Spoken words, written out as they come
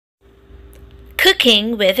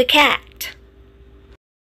Cooking with a cat.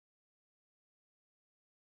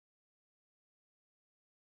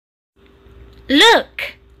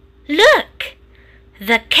 Look, look,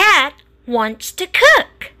 the cat wants to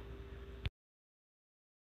cook.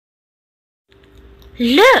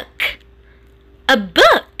 Look, a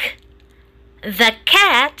book. The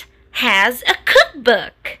cat has a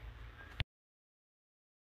cookbook.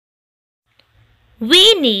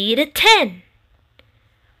 We need a tin.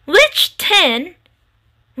 Which tin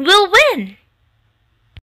will win?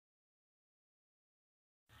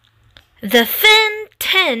 The thin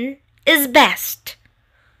tin is best.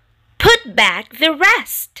 Put back the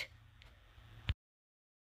rest.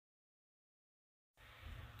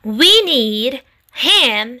 We need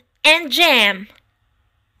ham and jam.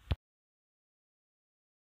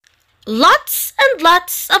 Lots and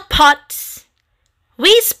lots of pots.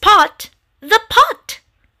 We spot the pot.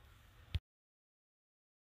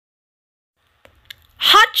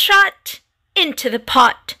 Hot shot into the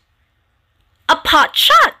pot. A pot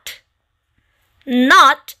shot.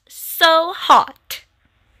 Not so hot.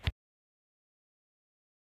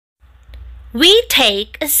 We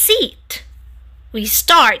take a seat. We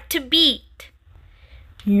start to beat.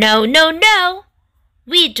 No, no, no.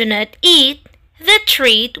 We do not eat the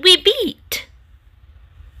treat we beat.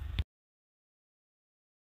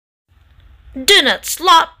 Do not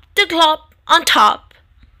slop the glop on top.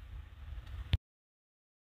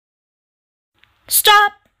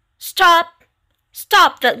 Stop, stop,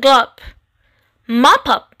 stop that glop. Mop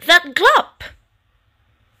up that glop.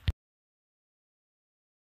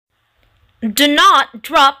 Do not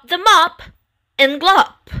drop the mop and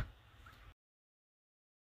glop.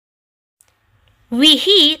 We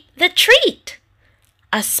heat the treat.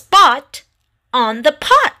 A spot on the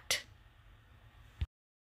pot.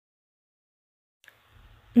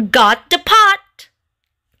 Got the pot.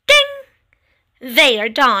 Ding! They are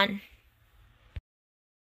done.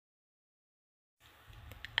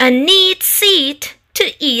 A neat seat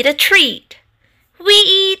to eat a treat. We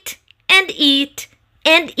eat and eat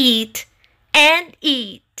and eat and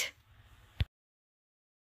eat.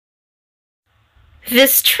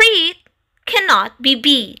 This treat cannot be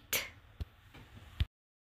beat.